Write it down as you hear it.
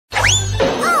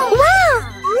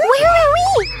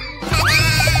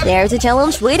There's a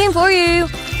challenge waiting for you.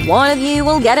 One of you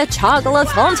will get a chocolate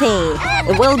fountain.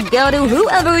 It will go to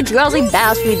whoever draws it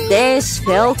best with these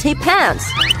filthy pants.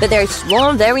 But there's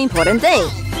one very important thing.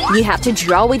 You have to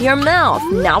draw with your mouth,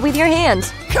 not with your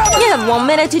hands. You have 1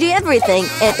 minute to do everything,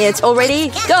 and it's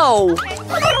already go!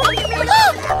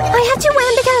 I have to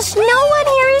win because no one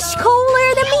here is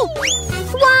cooler than me!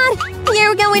 What?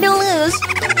 You're going to lose!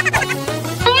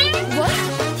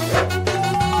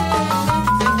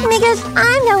 Because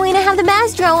I'm going to have the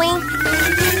best drawing!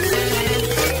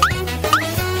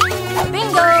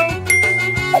 Bingo!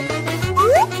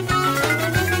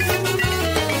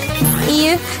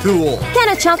 You? Cool. Can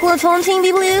a chocolate fountain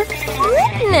be blue?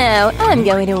 No, I'm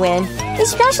going to win.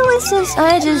 Especially since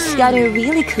I just got a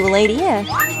really cool idea.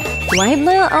 Why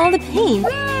blow all the paint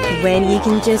when you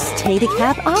can just take the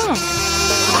cap off?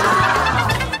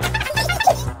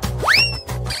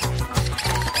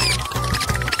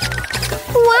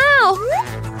 Wow!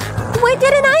 Why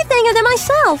didn't I think of it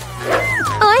myself?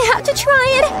 I have to try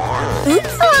it.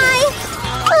 Oops!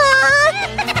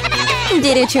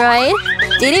 Did you try it?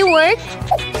 Did it work?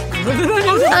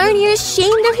 Aren't you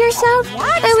ashamed of yourself?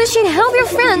 I wish you'd help your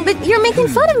friend, but you're making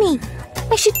fun of me.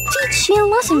 I should teach you a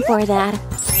lesson for that.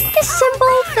 A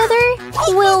simple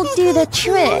feather will do the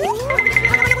trick.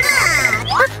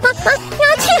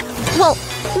 Well,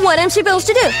 what am I supposed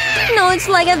to do? No, it's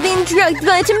like I've been drugged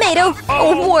by a tomato.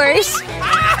 Or worse.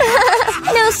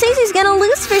 No, Stacey's gonna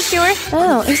lose for sure.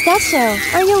 Oh, is that so?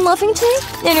 Are you laughing too?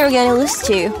 Then you're gonna lose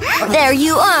too. There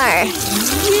you are.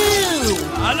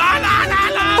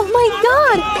 Oh my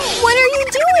god! What are you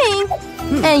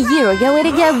doing? And you're going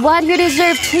to get what you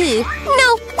deserve too.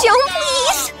 No, don't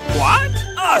please! What?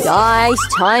 Guys,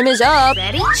 time is up.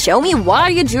 Ready? Show me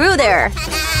what you drew there.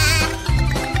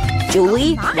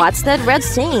 Julie, what's that red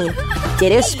stain?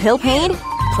 Did you spill paint?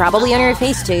 Probably on your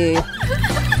face too.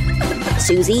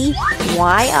 Susie,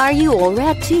 why are you all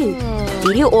red too?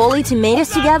 Did you all eat tomatoes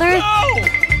together?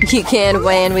 You can't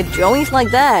win with drawings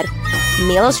like that.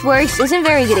 Mila's works isn't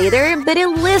very good either, but at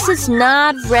least it's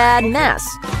not red mess.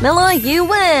 Mila, you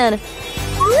win!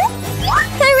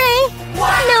 Hooray!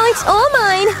 Now it's all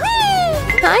mine!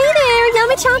 Hi there,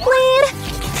 yummy chocolate!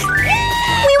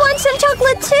 We want some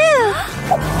chocolate too!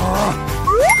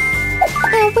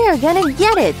 And we're gonna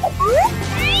get it!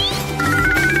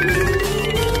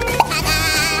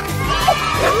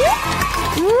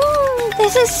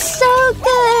 This is so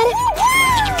good!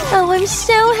 Oh, I'm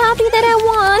so happy that I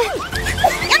won!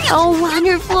 Oh,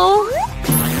 wonderful!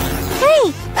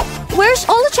 Hey! Where's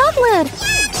all the chocolate?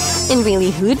 And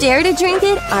really, who dared to drink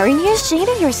it? Aren't you ashamed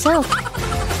of yourself?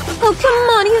 Oh, come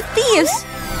on, you thieves!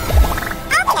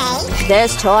 Okay.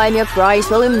 This time your prize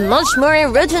will be much more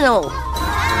original.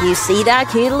 You see that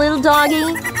cute little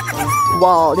doggy?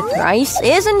 Well, the prize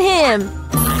isn't him.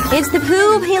 It's the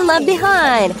poop he left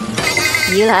behind.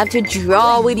 You'll have to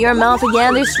draw with your mouth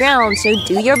again this round, so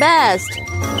do your best.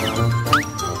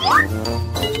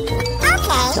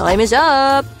 Okay. Time is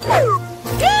up.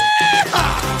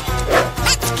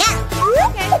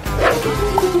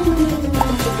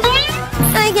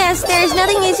 I guess there's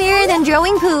nothing easier than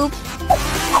drawing poop.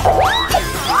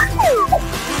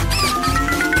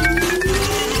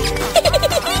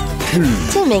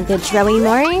 To make the drawing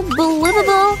more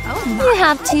believable, you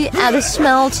have to add a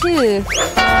smell too.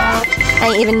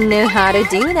 I even know how to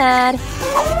do that.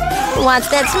 What's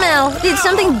that smell? Did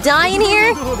something die in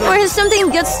here? Or has something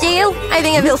got stale? I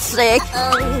think I feel sick.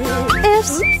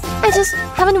 Oops, I just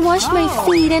haven't washed my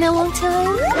feet in a long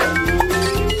time.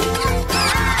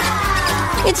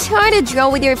 It's hard to draw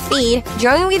with your feet.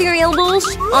 Drawing with your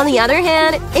elbows, on the other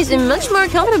hand, is a much more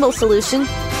comfortable solution.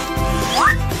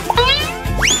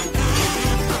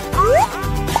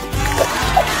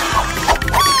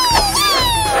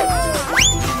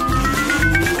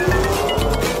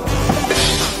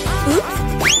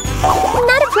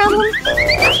 Not a problem.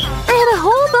 I have a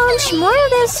whole bunch more of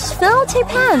this filthy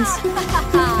pants.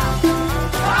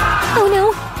 Oh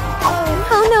no.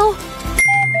 Oh no.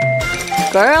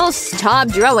 Girls, stop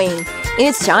drawing.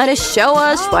 It's time to show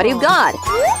us what you've got.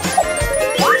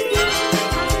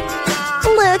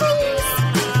 Look.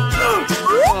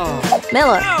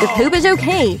 Mila, the poop is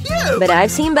okay, but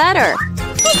I've seen better.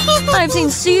 I've seen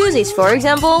Susie's, for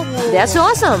example. That's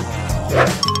awesome.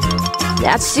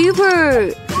 That's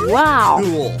super. Wow.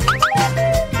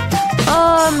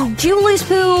 Julie's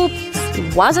poop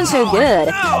wasn't so good.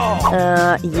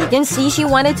 You can see she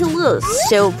wanted to lose,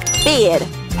 so bad.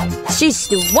 She's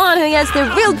the one who gets the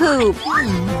real poop.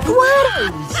 What?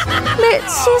 But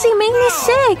Susie made me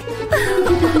sick.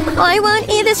 I won't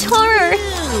eat this horror.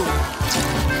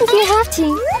 You have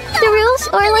to. The rules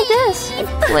are like this.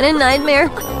 What a nightmare.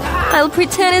 I'll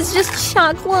pretend it's just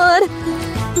chocolate.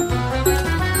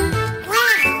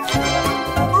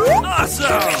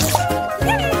 Awesome!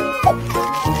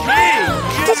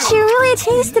 Did she really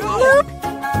taste the poop?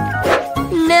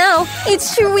 No,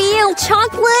 it's real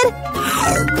chocolate.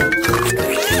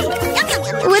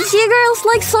 Would you girls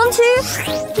like some too?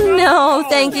 No,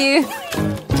 thank you.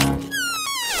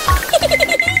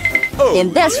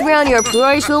 In this round, your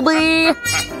prize will be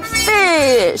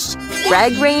fish.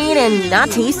 Red, green, and not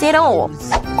tasty at all.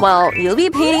 Well, you'll be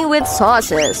painting with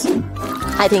sauces.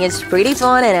 I think it's pretty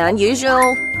fun and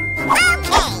unusual.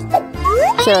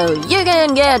 So you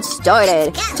can get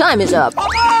started. Time is up.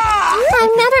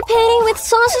 I've never painted with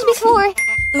sauces before. I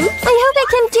hope I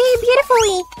can do it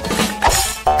beautifully.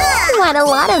 What a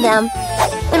lot of them.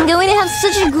 I'm going to have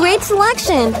such a great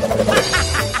selection.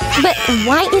 But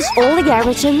why is all the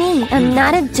garbage on me? I'm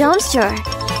not a dumpster.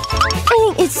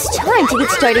 I think it's time to get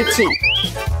started too.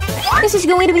 This is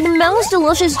going to be the most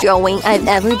delicious drawing I've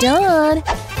ever done.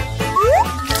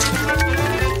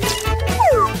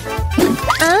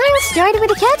 I'm starting with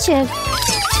the ketchup.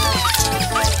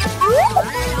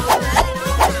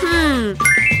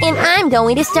 And I'm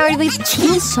going to start with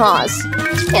cheese sauce.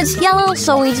 It's yellow,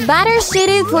 so it's better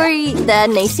suited for the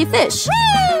nasty fish.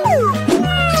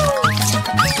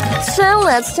 So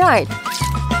let's start.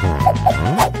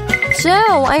 So,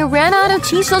 I ran out of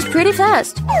cheese sauce pretty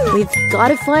fast. We've got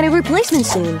to find a replacement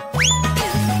soon.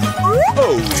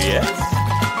 Oh, yes.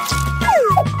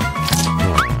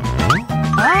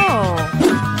 Oh.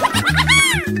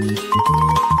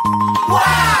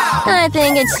 Wow! I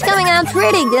think it's coming out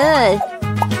pretty good.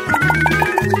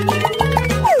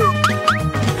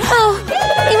 Oh,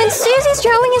 even Susie's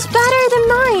drawing is better than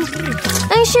mine.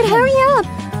 I should hurry up.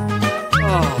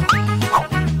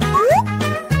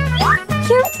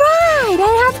 You're right! I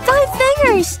have 5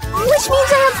 fingers! Which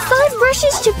means I have 5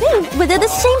 brushes to paint, but at the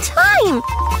same time!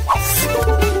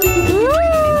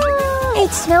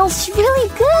 It smells really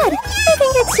good! I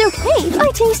think it's okay.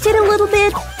 I tasted a little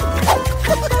bit.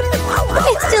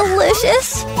 It's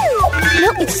delicious! No,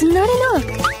 it's not enough.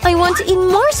 I want to eat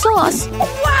more sauce!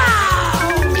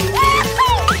 Wow!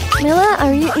 Mila,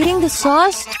 are you eating the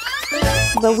sauce?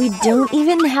 But we don't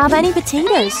even have any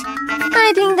potatoes.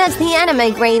 I think that's the end of my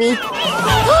gravy.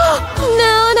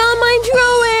 No, not my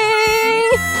drawing!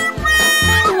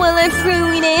 Well, I've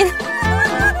ruined it.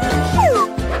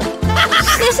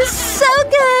 This is so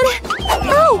good!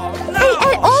 Oh, I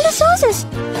ate all the sauces!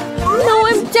 No,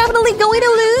 I'm definitely going to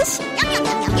lose!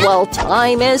 Well,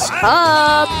 time is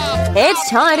up! It's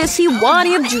time to see what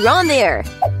you've drawn there!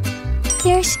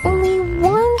 There's only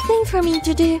one thing for me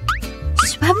to do.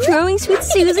 Swap drawings with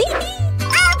Susie?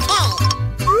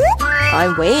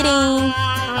 I'm waiting.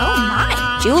 Oh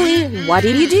my. Julie, what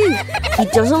did you do? He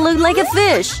doesn't look like a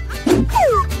fish.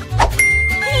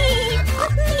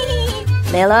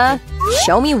 Mila,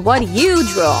 show me what you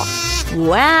draw.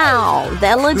 Wow,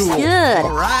 that looks good.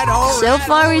 So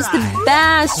far, it's the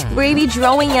best gravy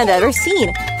drawing I've ever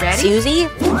seen. Susie,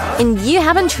 and you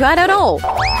haven't tried at all.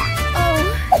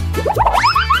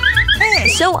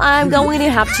 So I'm going to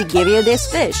have to give you this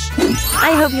fish.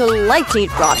 I hope you like to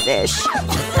eat raw fish.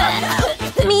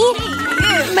 Me?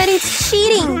 But it's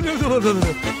cheating.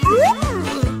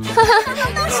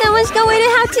 Someone's going to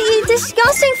have to eat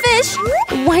disgusting fish.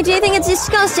 Why do you think it's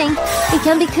disgusting? It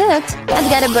can be cooked. I've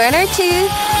got a burner too.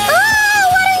 Ah!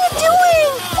 What are you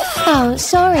doing? Oh,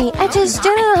 sorry. I just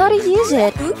don't know how to use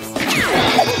it.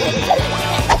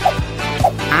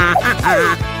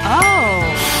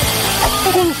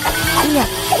 I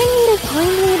need a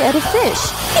fine meat out of fish.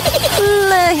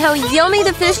 Look how yummy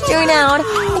the fish turned out.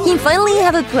 I can finally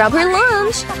have a proper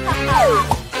lunch.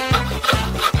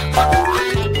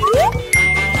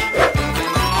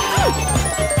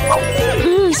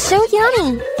 So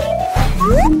yummy.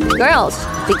 Girls,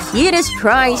 the cutest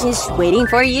prize is waiting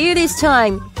for you this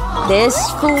time. This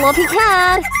floppy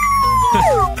cat.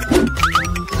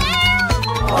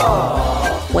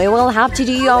 We will have to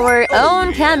do our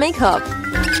own cat makeup.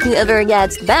 Whoever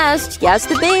gets best gets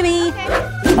the baby.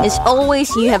 As always,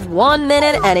 you have 1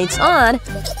 minute and it's on.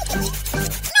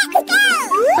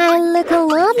 I look a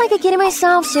lot like a kitty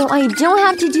myself, so I don't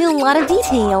have to do a lot of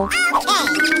detail.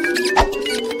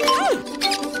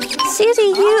 Susie,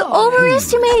 you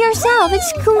overestimate yourself.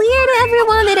 It's clear to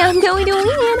everyone that I'm going to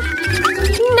win.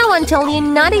 No one told you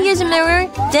not to use a mirror,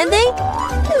 did they?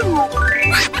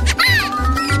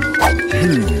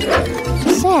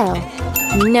 So,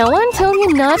 no one told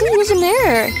you not to use a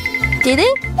mirror, did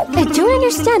they? I don't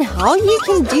understand how you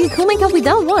can do cool makeup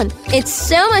without one. It's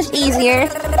so much easier.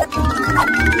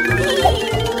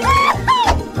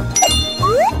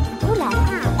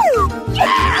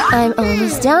 I'm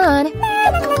almost done.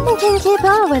 I can't keep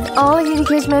up with all of you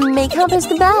because my makeup is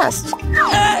the best.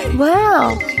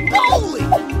 Wow.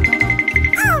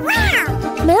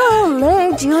 No,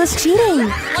 look, Julia's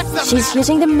cheating. She's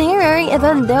using the mirror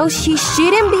even though she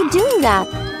shouldn't be doing that.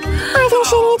 I think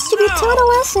she needs to be taught a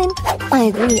lesson. I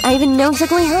agree, I even know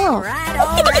exactly how.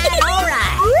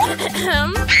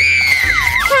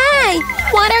 Hey,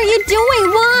 what are you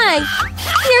doing? Why?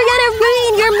 You're gonna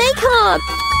ruin your makeup.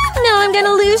 No, I'm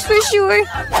gonna lose for sure.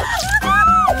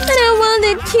 And I want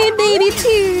that cute baby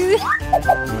too.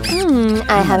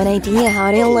 I have an idea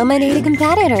how to eliminate a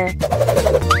competitor.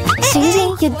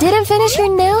 Susie, you didn't finish your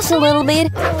nails a little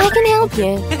bit. I can help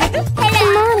you.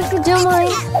 Come on, if you don't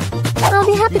mind. I'll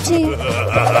be happy to.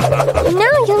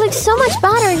 Now you look so much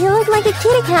better. You look like a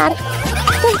kitty cat.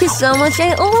 Thank you so much.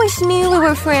 I always knew we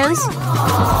were friends.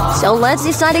 So let's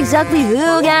decide exactly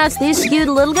who gets this cute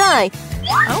little guy.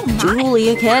 Julie,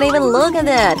 you can't even look at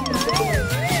that.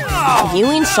 You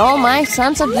insult my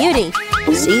sense of beauty.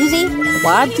 Susie,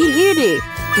 what did you do?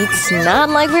 It's not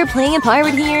like we're playing a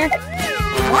pirate here.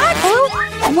 What? Oh,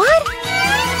 what?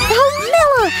 Oh,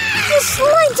 Mela! You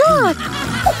sly dog!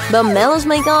 But Mela's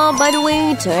makeup, by the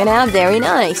way, turned out very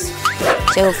nice.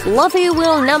 So Fluffy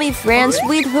will now be friends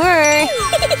with her.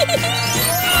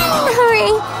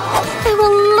 Hurry! I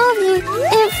will love you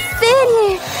and feed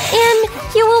you, and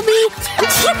you will be...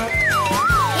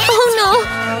 Oh no!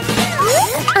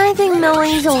 I think Mela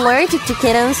is allergic to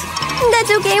kittens.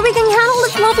 That's okay, we can handle the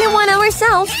Fluffy one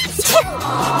ourselves.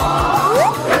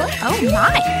 Oh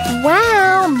my!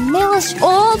 Wow, Mela's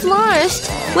all blushed.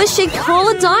 We should call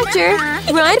a doctor,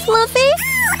 right, Fluffy?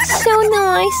 So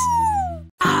nice.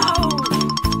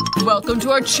 Welcome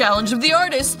to our challenge of the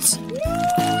artists.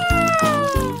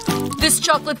 This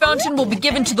chocolate fountain will be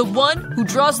given to the one who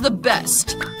draws the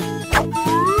best.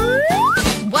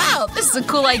 Wow, this is a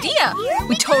cool idea.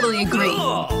 We totally agree.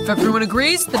 If everyone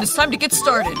agrees, then it's time to get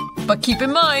started. But keep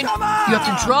in mind, you have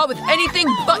to draw with anything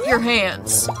but your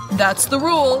hands. That's the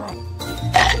rule.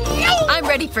 I'm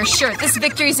ready for sure. This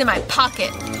victory's in my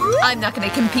pocket. I'm not gonna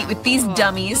compete with these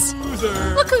dummies.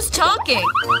 Look who's talking.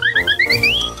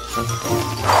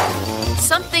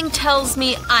 Something tells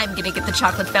me I'm gonna get the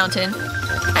chocolate fountain.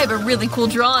 I have a really cool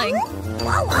drawing.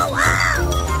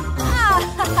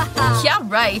 Yeah,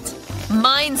 right.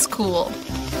 Mine's cool.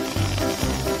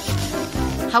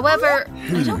 However,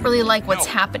 I don't really like what's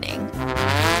happening.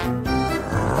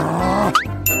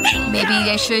 Maybe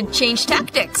I should change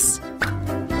tactics.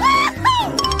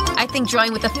 I think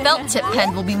drawing with a felt tip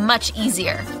pen will be much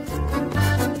easier.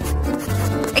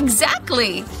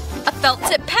 Exactly! A felt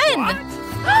tip pen!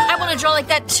 I want to draw like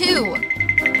that too.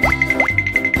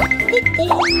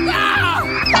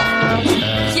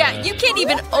 Yeah, you can't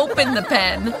even open the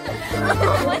pen.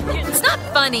 It's not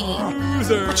funny.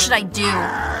 What should I do?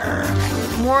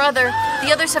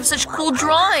 The others have such cool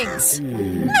drawings.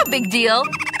 No big deal.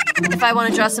 If I want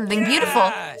to draw something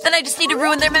beautiful, then I just need to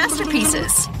ruin their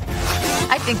masterpieces.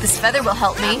 I think this feather will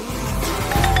help me.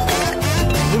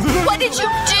 What did you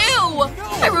do?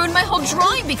 I ruined my whole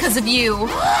drawing because of you.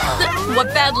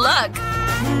 What bad luck.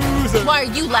 Why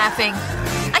are you laughing?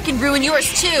 I can ruin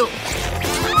yours too.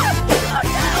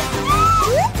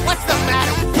 What's the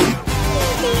matter?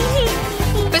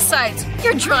 Besides,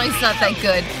 your drawing's not that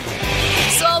good.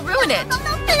 So I'll ruin it.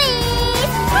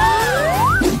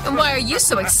 And why are you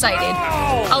so excited?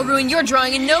 I'll ruin your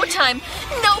drawing in no time.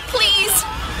 No, please!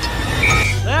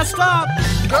 Last stop!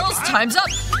 Girls, time's up.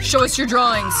 Show us your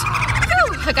drawings.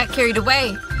 Whew, I got carried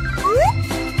away.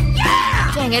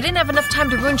 Dang, I didn't have enough time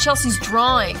to ruin Chelsea's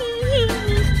drawing.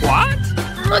 What?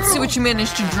 Let's see what you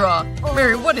managed to draw.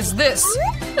 Mary, what is this?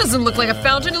 It doesn't look like a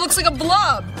fountain, it looks like a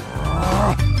blob.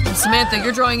 And Samantha,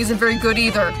 your drawing isn't very good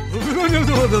either.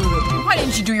 Why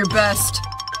didn't you do your best?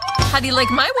 How do you like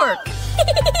my work?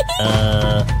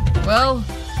 Well,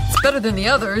 it's better than the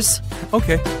others.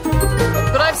 Okay.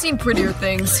 But I've seen prettier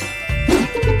things.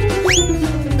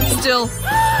 Still,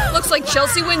 looks like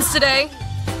Chelsea wins today.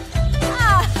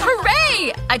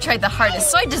 Hooray! I tried the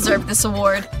hardest, so I deserve this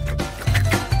award.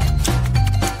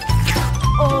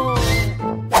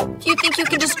 You think you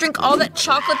can just drink all that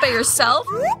chocolate by yourself?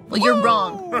 Well, you're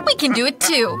wrong. We can do it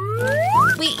too.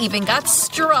 We even got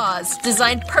straws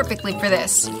designed perfectly for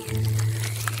this.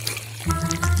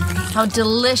 How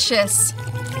delicious.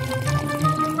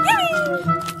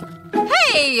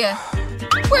 Hey!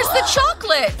 Where's the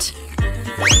chocolate?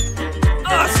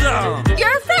 Awesome! You're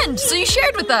our friend, so you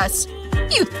shared with us.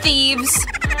 You thieves!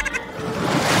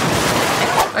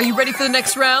 Are you ready for the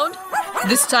next round?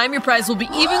 This time your prize will be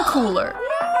even cooler.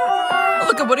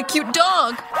 Look at what a cute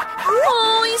dog!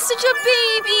 Oh, he's such a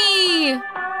baby!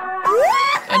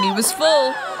 And he was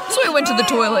full, so I went to the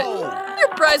toilet. Your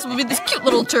prize will be this cute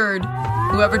little turd.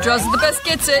 Whoever draws it the best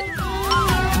gets it.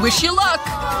 Wish you luck.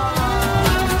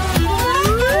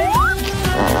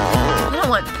 I don't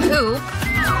want poop.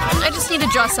 I just need to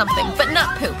draw something, but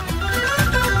not poop.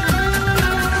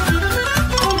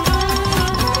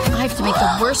 I have to make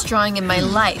the worst drawing in my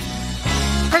life.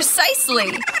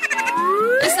 Precisely!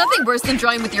 There's nothing worse than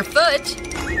drawing with your foot.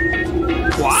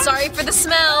 What? Sorry for the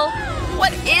smell.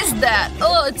 What is that?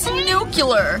 Oh, it's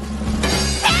nuclear.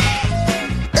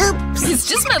 Oops. It's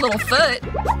just my little foot.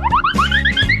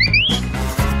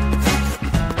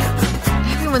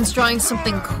 Everyone's drawing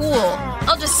something cool.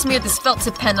 I'll just smear this felt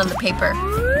tip pen on the paper.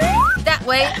 That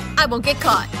way, I won't get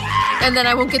caught. And then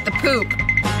I won't get the poop.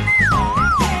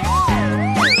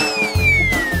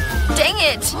 Dang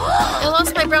it! I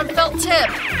lost my brown felt tip.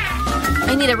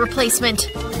 I need a replacement.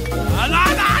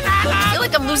 I feel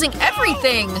like I'm losing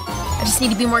everything. I just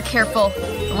need to be more careful.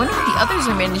 I wonder what the others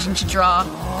are managing to draw.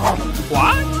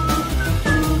 What?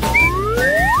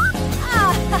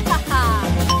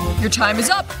 Your time is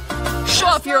up. Show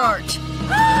off your art.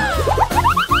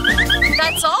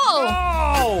 That's all.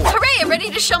 Oh! Hooray, I'm ready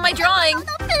to show my drawing.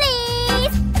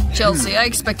 Please. Chelsea, I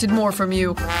expected more from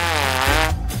you.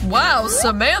 Wow,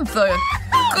 Samantha.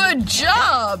 Good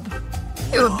job.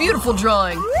 You have a beautiful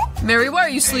drawing. Mary, why are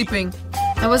you sleeping?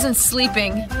 I wasn't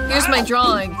sleeping. Here's my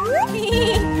drawing.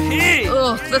 Hey!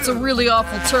 Ugh, that's a really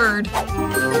awful turd. So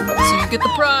you get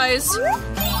the prize.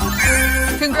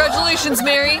 Congratulations,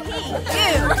 Mary.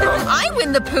 I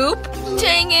win the poop.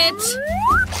 Dang it.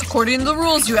 According to the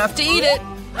rules, you have to eat it.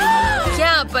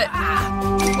 Yeah, but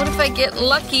what if I get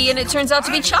lucky and it turns out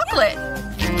to be chocolate?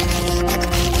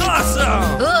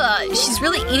 Awesome! Ugh, she's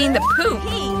really eating the poop.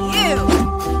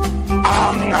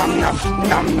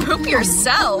 Poop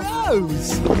yourself.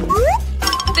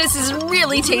 This is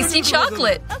really tasty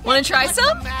chocolate. Want to try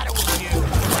some?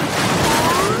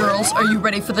 Girls, are you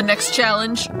ready for the next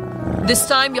challenge? This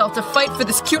time you'll have to fight for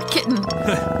this cute kitten.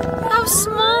 How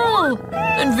small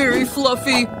and very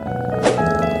fluffy.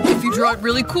 If you draw it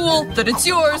really cool, then it's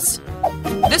yours.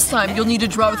 This time you'll need to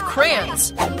draw with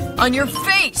crayons on your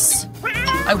face.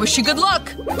 I wish you good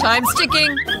luck. Time's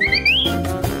ticking.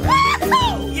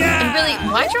 And really,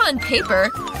 why draw on paper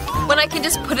when I can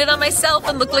just put it on myself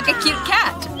and look like a cute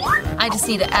cat? I just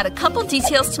need to add a couple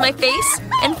details to my face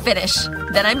and finish.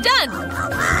 Then I'm done.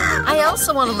 I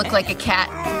also want to look like a cat.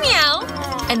 Meow.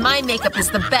 And my makeup is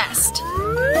the best.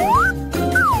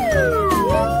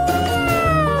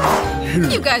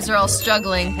 You guys are all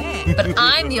struggling, but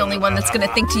I'm the only one that's going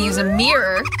to think to use a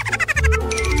mirror.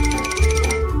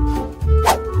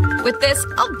 With this,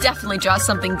 I'll definitely draw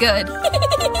something good.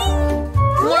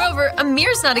 Moreover, a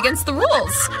mirror's not against the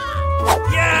rules.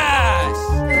 Yes!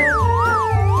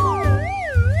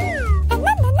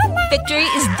 Victory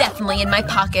is definitely in my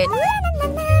pocket.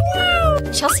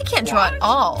 Chelsea can't draw at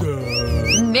all.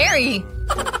 Mary!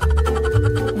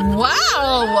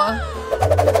 Wow!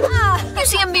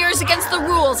 Using a mirror is against the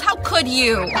rules. How could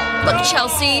you? Look,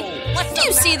 Chelsea. Do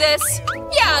you see this?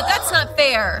 Yeah, that's not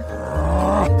fair.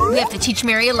 We have to teach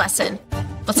Mary a lesson.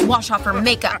 Let's wash off her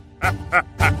makeup.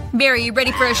 Mary, you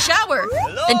ready for a shower?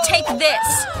 Then take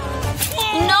this.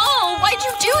 No, why'd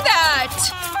you do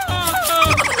that?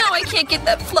 Now I can't get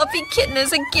that fluffy kitten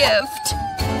as a gift.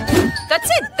 That's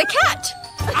it, the cat.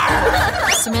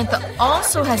 Samantha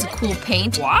also has a cool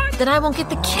paint. What? Then I won't get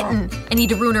the kitten. I need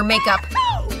to ruin her makeup.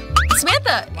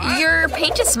 Samantha, your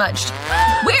paint is smudged.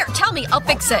 Where? Tell me, I'll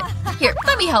fix it. Here,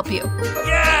 let me help you.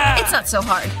 Yeah! It's not so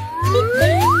hard.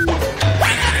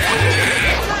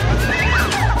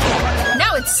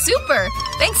 Now it's super.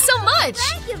 Thanks so much.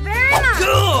 Thank you very much.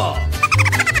 Cool!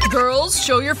 Girls,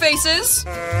 show your faces.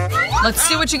 Let's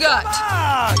see what you got.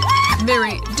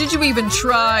 Mary, did you even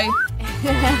try?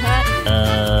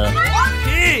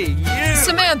 Hey, you!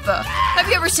 Samantha, have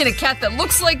you ever seen a cat that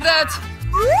looks like that?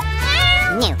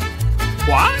 No.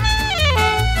 What?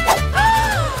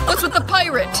 What's with the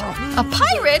pirate? A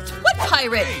pirate? What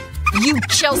pirate? You,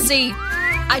 Chelsea.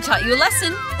 I taught you a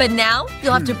lesson, but now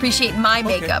you'll have to appreciate my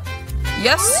makeup.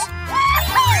 Yes?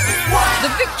 The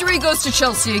victory goes to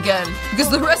Chelsea again, because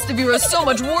the rest of you are so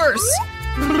much worse.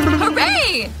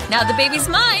 Hooray! Now the baby's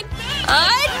mine.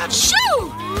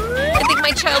 Achoo! I think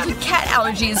my childhood cat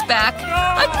allergy is back.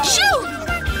 Achoo!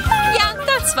 Yeah,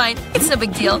 that's fine. It's no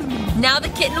big deal. Now the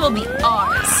kitten will be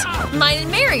ours. Mine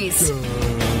and Mary's.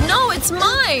 No, it's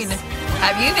mine.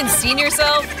 Have you even seen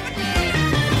yourself?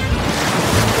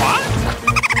 What?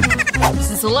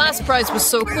 Since the last prize was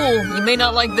so cool, you may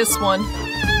not like this one.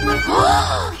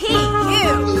 Hey,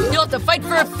 you. You'll have to fight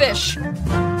for a fish.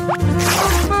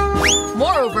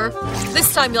 Moreover,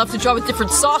 this time you'll have to draw with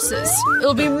different sauces.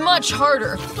 It'll be much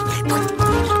harder.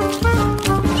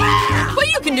 But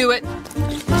you can do it.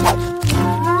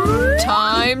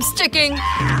 Time's ticking.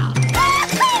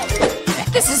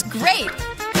 This is great.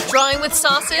 Drawing with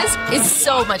sauces is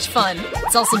so much fun.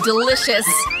 It's also delicious.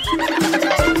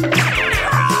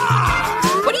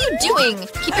 What are you doing?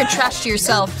 Keep your trash to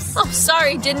yourself. Oh,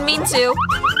 sorry, didn't mean to.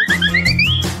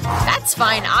 That's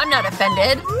fine, I'm not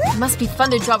offended. It must be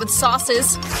fun to draw with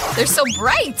sauces. They're so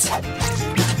bright.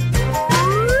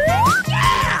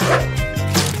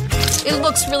 It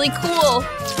looks really cool.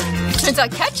 Turns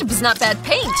out ketchup is not bad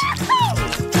paint.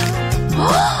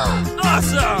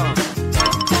 Awesome!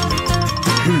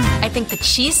 I think the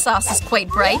cheese sauce is quite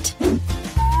bright. And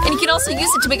you can also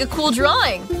use it to make a cool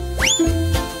drawing.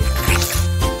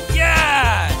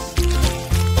 Yes!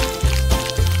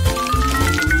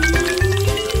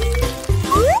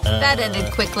 That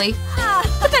ended quickly.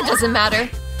 But that doesn't matter.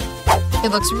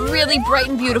 It looks really bright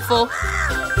and beautiful.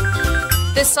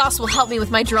 This sauce will help me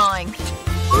with my drawing.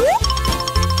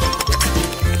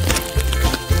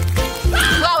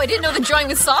 Wow, I didn't know that drawing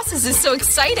with sauces is so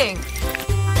exciting.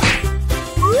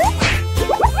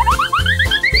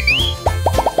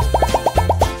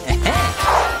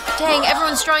 Dang,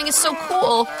 everyone's drawing is so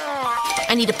cool.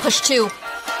 I need to push too.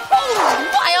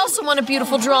 I also want a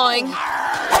beautiful drawing.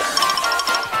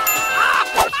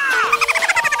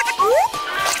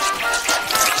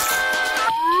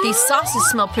 These sauces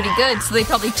smell pretty good, so they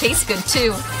probably taste good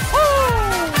too.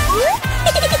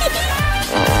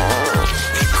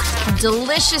 How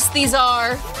delicious these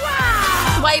are!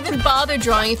 Why even bother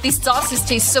drawing if these sauces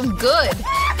taste so good?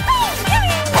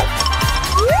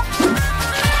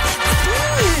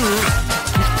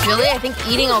 Really? I think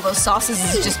eating all those sauces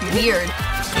is just weird.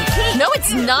 No,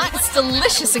 it's not. It's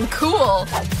delicious and cool.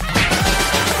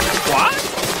 What?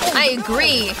 I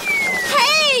agree.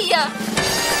 Hey!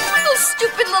 Those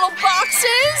stupid little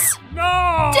boxes!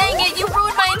 No! Dang it, you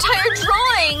ruined my entire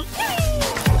drawing!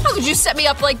 How could you set me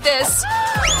up like this?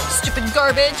 Stupid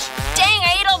garbage. Dang,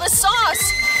 I ate all the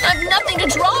sauce! I have nothing to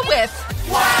draw with!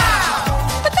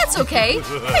 Wow! But that's okay.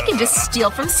 I can just steal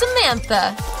from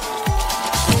Samantha.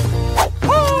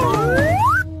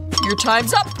 Your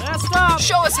time's up! Stop!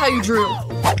 Show us how you drew!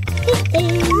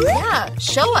 Yeah,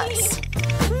 show us.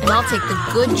 And I'll take the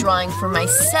good drawing for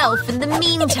myself in the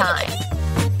meantime.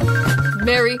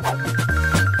 Mary,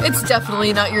 it's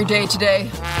definitely not your day today.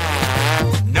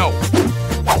 No!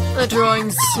 The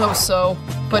drawing's so-so.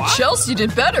 But Chelsea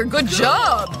did better, good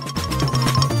job!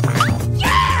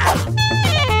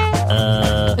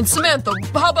 And Samantha,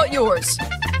 how about yours?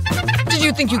 Did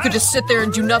you think you could just sit there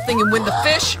and do nothing and win the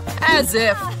fish? As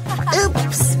if.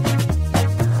 Oops.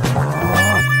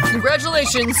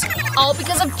 Congratulations, all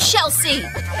because of Chelsea!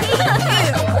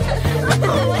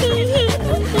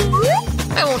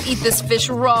 I won't eat this fish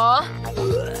raw.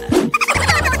 Please.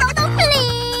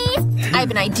 I have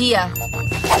an idea.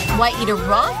 Why eat a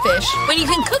raw fish when you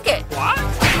can cook it? What?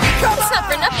 It's not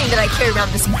for nothing that I carry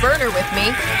around this burner with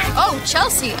me. Oh,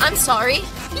 Chelsea, I'm sorry.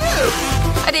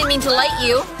 I didn't mean to light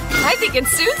you. I think it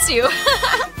suits you.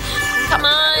 Come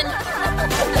on.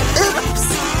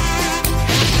 Oops.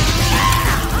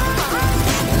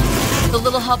 With a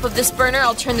little help of this burner,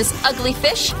 I'll turn this ugly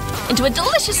fish into a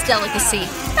delicious delicacy.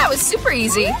 That was super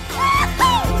easy.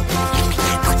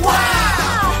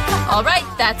 All right,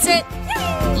 that's it.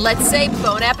 Let's say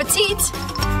bon appetit.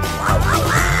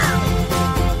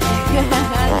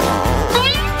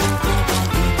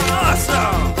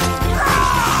 Awesome!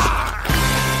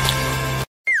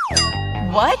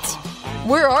 What?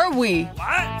 Where are we?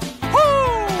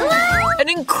 What? An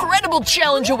incredible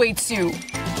challenge awaits you.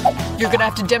 You're gonna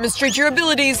have to demonstrate your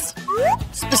abilities.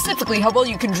 Specifically, how well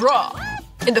you can draw.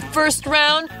 In the first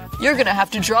round, you're gonna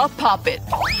have to draw Poppet.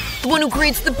 The one who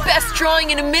creates the best drawing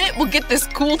in a minute will get this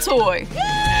cool toy.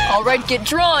 Alright, get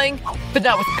drawing, but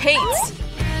not with paints.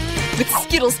 With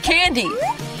Skittles candy.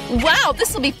 Wow,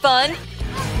 this'll be fun.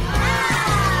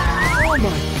 Oh my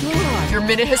god. Your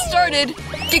minute has started.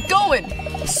 Get going.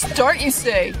 Start, you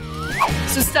say.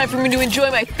 So it's time for me to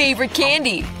enjoy my favorite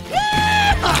candy.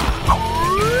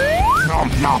 Nom,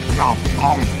 nom, nom,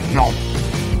 nom, nom.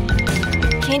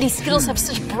 Candy Skittles have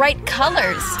such bright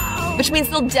colors, which means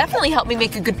they'll definitely help me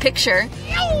make a good picture.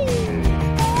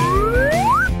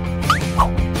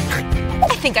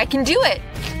 I think I can do it.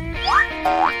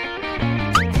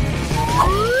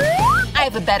 I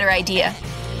have a better idea.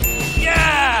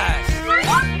 Yes!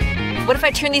 What if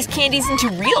I turn these candies into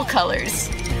real colors?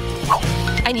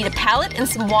 I need a palette and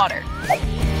some water.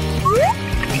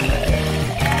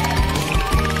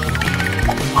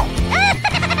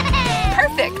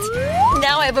 Perfect!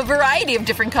 Now I have a variety of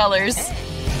different colors.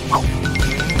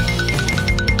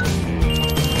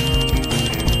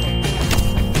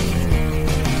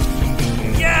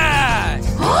 Yes!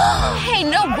 Hey,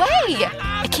 no way!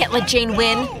 I can't let Jane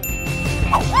win.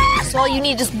 So all you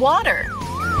need is water.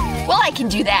 Well, I can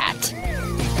do that.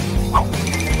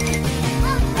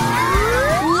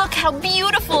 Look how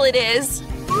beautiful it is.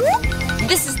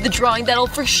 This is the drawing that'll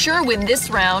for sure win this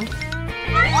round.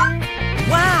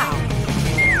 Wow!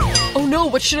 Oh no,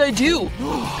 what should I do?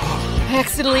 I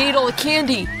accidentally ate all the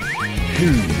candy.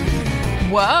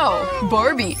 Wow,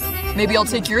 Barbie. Maybe I'll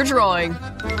take your drawing.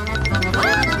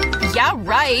 Yeah,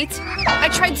 right. I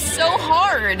tried so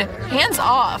hard. Hands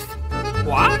off.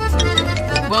 What?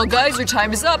 Well, guys, your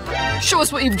time is up. Show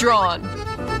us what you've drawn.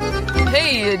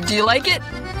 Hey, do you like it?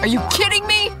 Are you kidding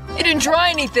me? It didn't draw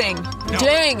anything. No.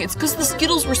 Dang, it's because the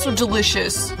Skittles were so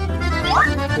delicious.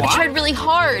 I What? tried really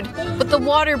hard, but the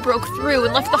water broke through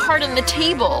and left the heart on the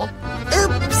table.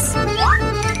 Oops.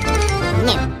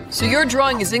 So your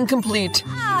drawing is incomplete.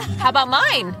 How about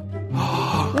mine?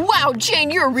 Wow, Jane,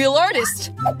 you're a real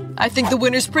artist. I think the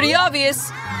winner's pretty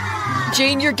obvious.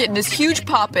 Jane, you're getting this huge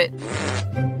poppet.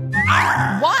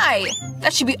 Why?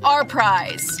 That should be our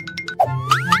prize.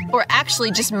 Or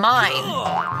actually, just mine.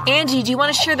 Andy, do you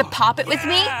want to share the poppet with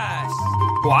me? Yes!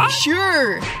 What?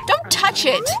 Sure. Don't touch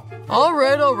it. All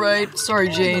right. Sorry,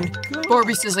 Jane.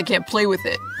 Barbie says I can't play with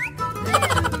it.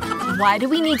 Why do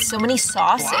we need so many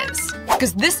sauces?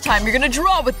 Because this time you're gonna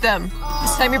draw with them.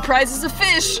 This time your prize is a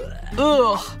fish.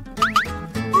 Ugh.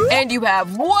 And you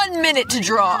have 1 minute to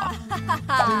draw.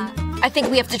 I think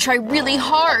we have to try really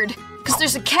hard, because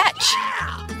there's a catch.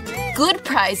 Good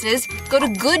prizes go to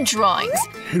good drawings.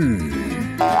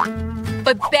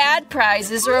 But bad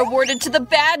prizes are awarded to the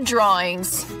bad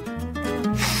drawings.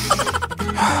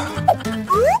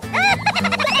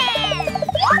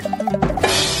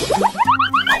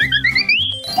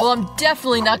 Well, I'm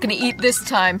definitely not gonna eat this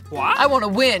time. What? I want to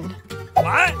win.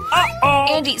 What? Uh-oh!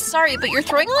 Andy, sorry, but you're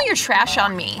throwing all your trash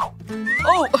on me.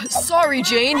 Oh, sorry,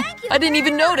 Jane. I didn't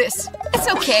even notice. It's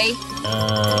okay.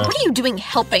 What are you doing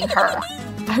helping her?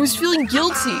 I was feeling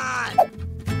guilty.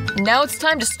 Now it's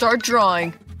time to start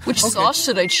drawing. Which sauce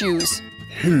should I choose?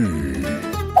 Looks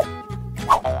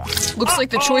like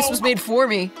the choice was made for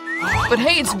me. But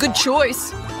hey, it's a good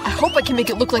choice. I hope I can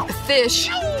make it look like the fish.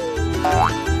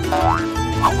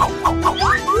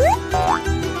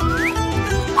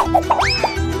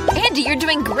 Andy, you're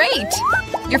doing great!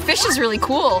 Your fish is really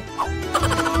cool.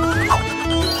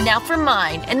 Now for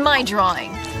mine and my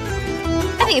drawing.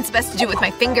 I think it's best to do it with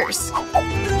my fingers.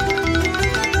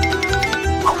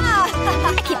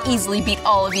 I can easily beat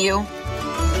all of you.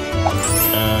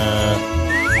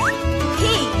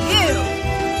 Hey, you!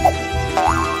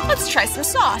 Let's try some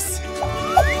sauce.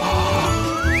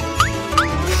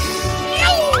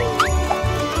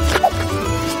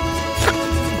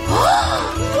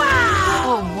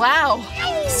 Oh, wow.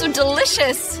 So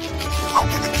delicious.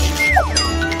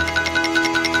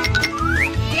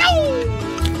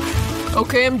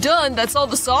 Okay, I'm done. That's all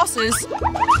the sauces.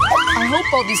 I hope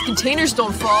all these containers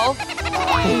don't fall.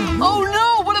 Oh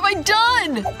no, what have I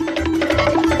done?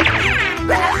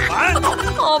 What?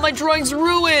 Oh, my drawing's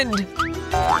ruined.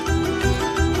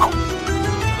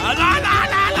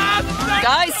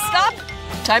 Guys, stop.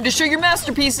 Time to show your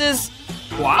masterpieces.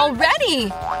 What?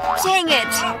 Already? Dang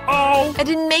it. Oh! I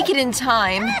didn't make it in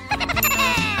time.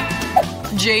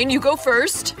 Jane, you go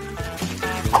first.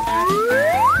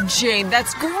 Jane,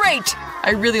 that's great!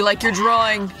 I really like your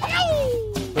drawing.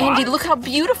 Andy, look how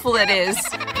beautiful it is.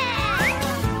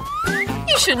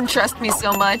 You shouldn't trust me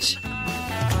so much.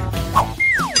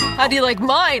 How do you like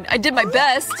mine? I did my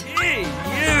best. Hey,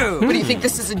 you! What do you think,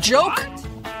 this is a joke?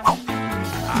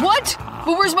 What?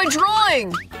 But where's my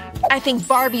drawing? I think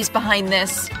Barbie's behind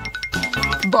this.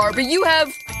 Barbie, you have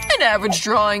an average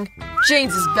drawing.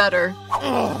 Jane's is better.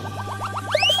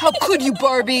 How could you,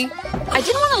 Barbie? I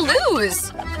didn't want to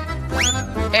lose.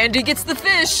 Andy gets the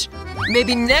fish.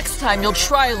 Maybe next time you'll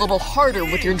try a little harder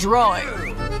with your drawing.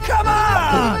 Come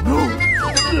on!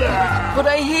 But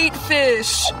I hate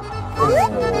fish.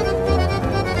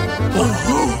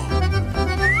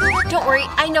 Don't worry,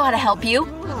 I know how to help you.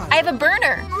 I have a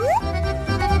burner.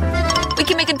 We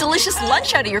can make a delicious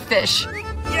lunch out of your fish.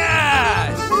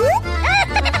 Yes!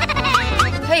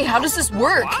 Hey, how does this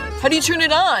work? How do you turn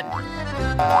it on?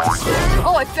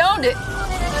 Oh, I found it.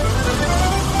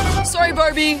 Sorry,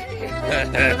 Barbie.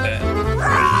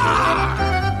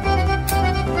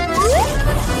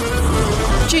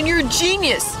 Jane, you're a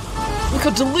genius. Look how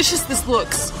delicious this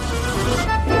looks.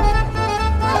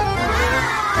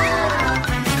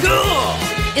 Cool!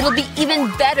 It'll be even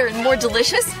better and more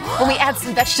delicious when we add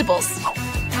some vegetables.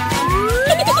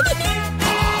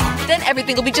 Then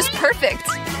everything will be just perfect.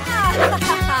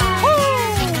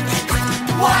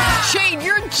 Wow. Shane,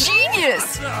 you're a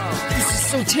genius! This is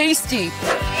so tasty.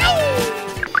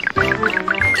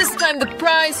 This time the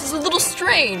prize is a little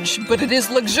strange, but it is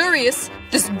luxurious.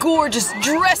 This gorgeous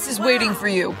dress is waiting for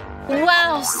you.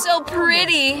 Wow, so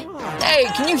pretty. Hey,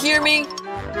 can you hear me?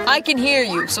 I can hear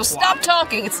you, so stop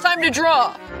talking. It's time to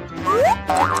draw.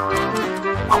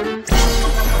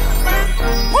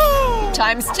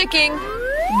 Time's ticking.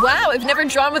 Wow, I've never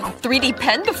drawn with a 3D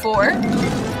pen before.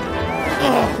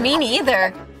 Me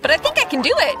neither, but I think I can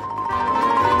do it.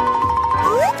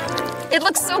 It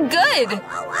looks so good.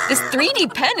 This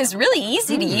 3D pen is really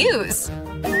easy to use.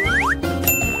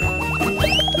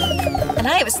 And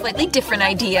I have a slightly different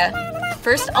idea.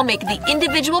 First, I'll make the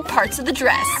individual parts of the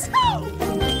dress.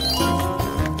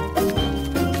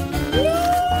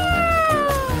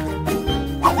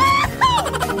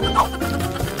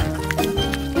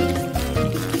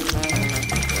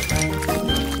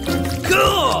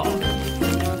 Cool!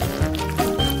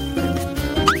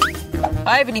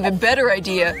 I have an even better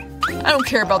idea. I don't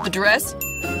care about the dress.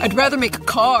 I'd rather make a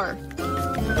car.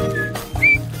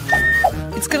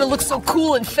 It's gonna look so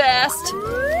cool and fast.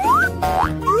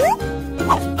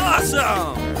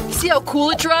 Awesome! See how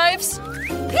cool it drives?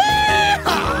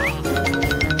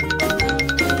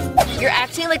 You're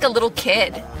acting like a little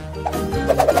kid.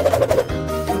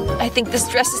 I think this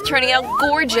dress is turning out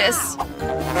gorgeous.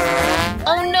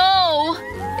 Oh no!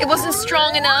 It wasn't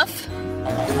strong enough.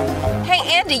 Hey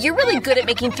Andy, you're really good at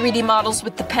making 3D models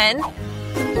with the pen.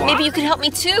 Maybe you could help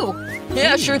me too.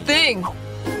 Yeah, sure thing.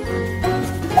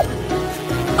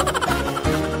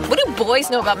 What do boys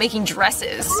know about making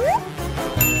dresses?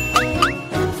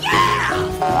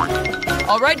 Yeah!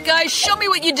 All right, guys, show me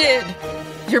what you did.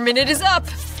 Your minute is up.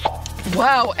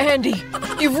 Wow, Andy,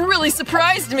 you've really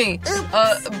surprised me.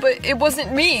 But it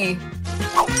wasn't me.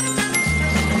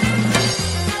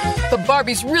 But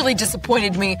Barbie's really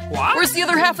disappointed me. What? Where's the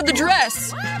other half of the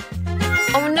dress?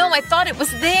 Oh no, I thought it was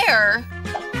there.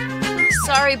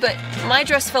 Sorry, but my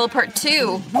dress fell apart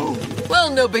too. Well,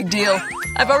 no big deal.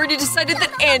 I've already decided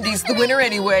that Andy's the winner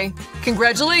anyway.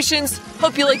 Congratulations.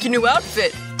 Hope you like your new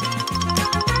outfit.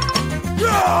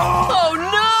 Oh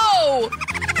no!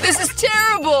 This is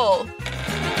terrible!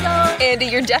 Andy,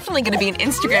 you're definitely gonna be an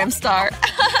Instagram star.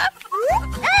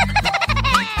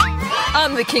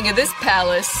 I'm the king of this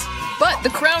palace. But the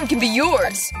crown can be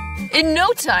yours. In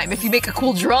no time if you make a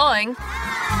cool drawing.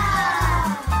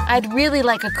 I'd really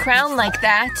like a crown like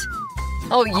that.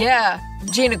 Oh yeah,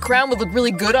 Jane, a crown would look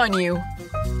really good on you.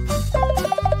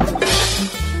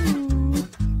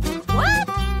 What?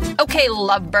 Okay,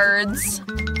 lovebirds.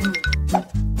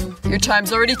 Your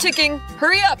time's already ticking.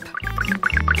 Hurry up.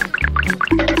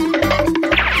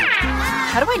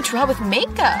 How do I draw with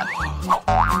makeup?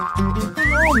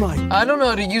 Oh my… I don't know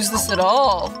how to use this at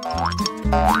all.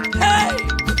 Hey!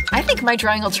 I think my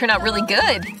drawing will turn out really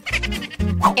good.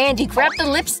 Andy, grab the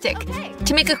lipstick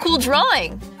to make a cool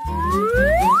drawing.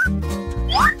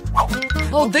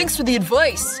 Oh, thanks for the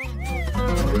advice.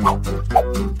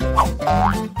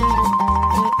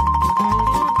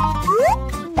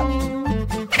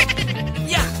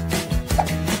 Yeah!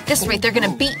 This rate, they're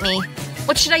gonna beat me.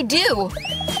 What should I do?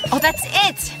 Oh, that's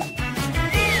it!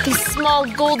 These small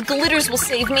gold glitters will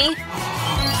save me.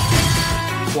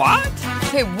 What?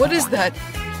 Hey, what is that?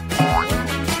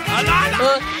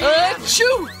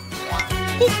 Achoo!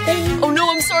 Oh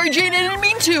no, I'm sorry, Jane, I didn't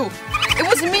mean to. It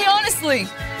wasn't me, honestly.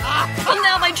 Well,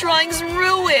 now my drawing's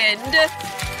ruined.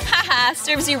 Haha,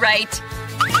 serves you right.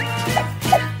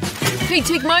 Hey,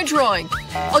 take my drawing.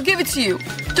 I'll give it to you.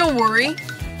 Don't worry.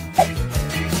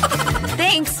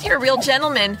 Thanks, you're a real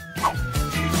gentleman.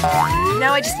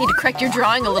 Now I just need to correct your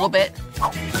drawing a little bit.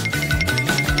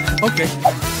 Okay.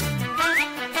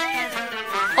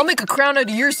 I'll make a crown out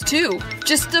of yours too.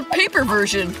 Just a paper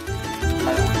version.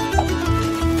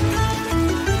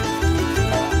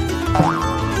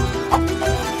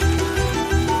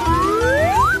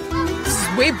 This is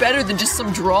way better than just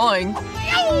some drawing.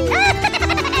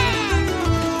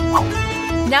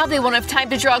 Now they won't have time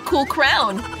to draw a cool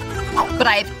crown. But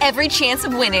I have every chance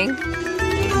of winning.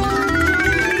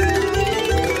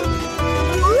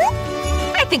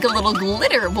 I think a little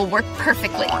glitter will work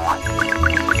perfectly.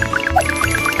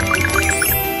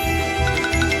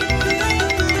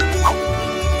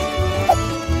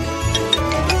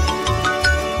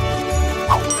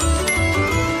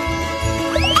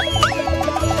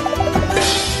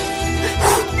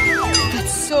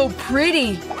 That's so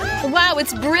pretty. Wow,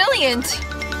 it's brilliant.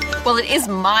 Well, it is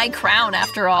my crown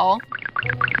after all.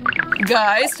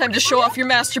 Guys, time to show off your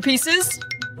masterpieces.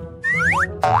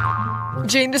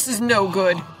 Jane, this is no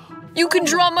good. You can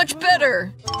draw much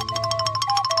better.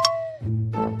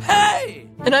 Hey!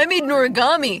 And I made an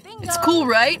origami. It's cool,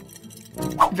 right?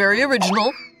 Very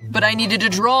original, but I needed a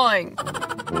drawing.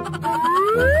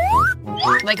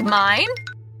 Like mine?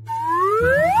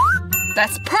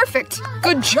 That's perfect!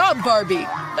 Good job, Barbie!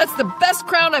 That's the best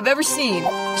crown I've ever seen.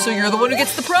 So you're the one who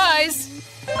gets the prize.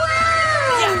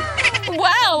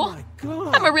 Wow!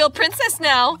 I'm a real princess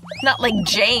now. Not like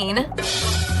Jane.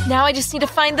 Now I just need to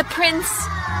find the prince.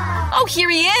 Oh, here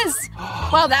he is!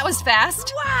 Wow, that was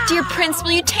fast. Dear prince, will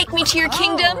you take me to your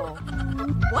kingdom?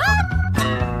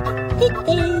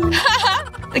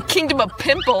 The kingdom of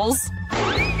pimples.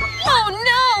 Oh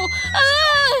no!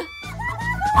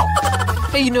 Ah!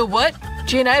 Hey, you know what?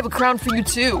 Jane, I have a crown for you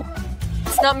too.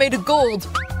 It's not made of gold,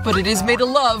 but it is made of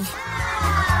love.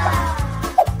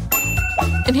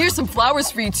 And here's some flowers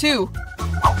for you too.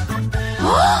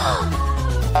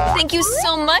 Thank you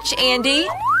so much, Andy.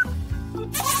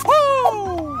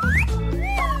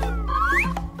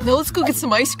 Now let's go get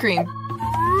some ice cream.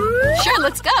 Sure,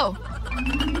 let's go.